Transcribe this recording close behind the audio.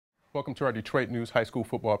Welcome to our Detroit News High School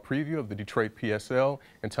football preview of the Detroit PSL.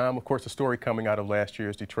 And Tom, of course, the story coming out of last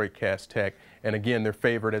year's Detroit Cass Tech. And again, they're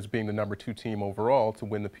favored as being the #2 team overall to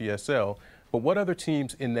win the PSL. But what other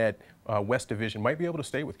teams in that West Division might be able to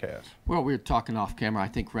stay with Cass? Well, we were talking off camera. I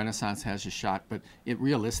think Renaissance has a shot, but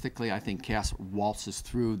realistically, I think Cass waltzes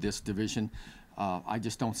through this division. I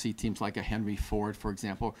just don't see teams like a Henry Ford, for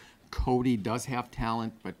example. Cody does have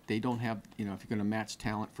talent, but they don't have, if you're going to match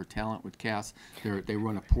talent for talent with Cass, they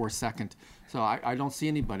run a poor second. So I don't see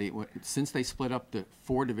anybody. Since they split up the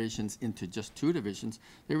 4 divisions into just 2 divisions,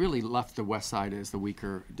 they really left the West Side as the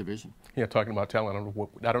weaker division. Yeah, talking about talent,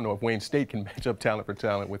 I don't know if Wayne State can match up talent for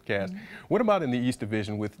talent with Cass. What about in the East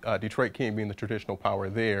Division with Detroit King being the traditional power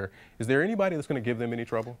there? Is there anybody that's going to give them any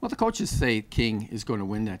trouble? Well, the coaches say King is going to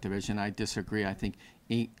win that division. I disagree. I think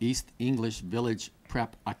East English Village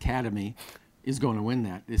Prep Academy is going to win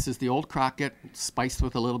that. This is the old Crockett, spiced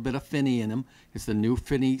with a little bit of Finney in them. It's the new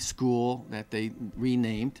Finney school that they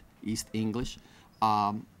renamed, East English.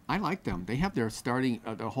 I like them. They have their starting,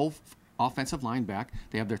 the whole offensive line back.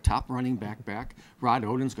 They have their top running back. Rod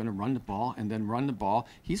Oden's going to run the ball and then run the ball.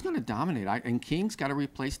 He's going to dominate. And King's got to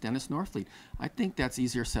replace Dennis Norfleet. I think that's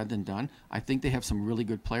easier said than done. I think they have some really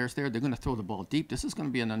good players there. They're going to throw the ball deep. This is going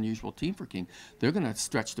to be an unusual team for King. They're going to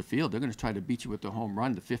stretch the field. They're going to try to beat you with the home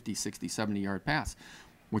run, the 50, 60, 70-yard pass,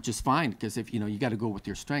 which is fine because if you got to go with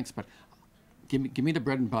your strengths. But give me the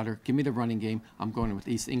bread and butter. Give me the running game. I'm going with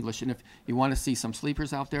East English. And if you want to see some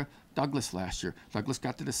sleepers out there, Douglas last year. Douglas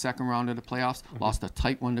got to the second round of the playoffs, lost a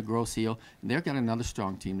tight one to Grosse Ile. They've got another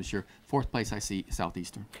strong team this year. 4th place, I see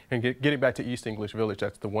Southeastern. And getting back to East English Village,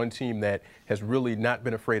 that's the one team that has really not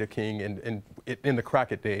been afraid of King and in the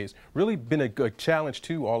Crockett days. Really been a good challenge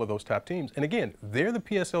to all of those top teams. And again, they're the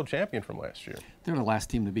PSL champion from last year. They're the last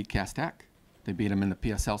team to beat Cass Tech. They beat them in the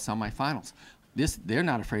PSL semifinals. They're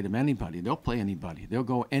not afraid of anybody. They'll play anybody. They'll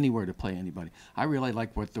go anywhere to play anybody. I really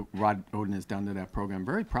like what Rod Oden has done to that program.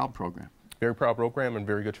 Very proud program. Very proud program and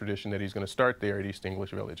very good tradition that he's going to start there at East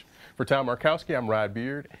English Village. For Tom Markowski, I'm Rod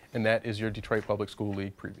Beard, and that is your Detroit Public School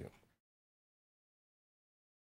League preview.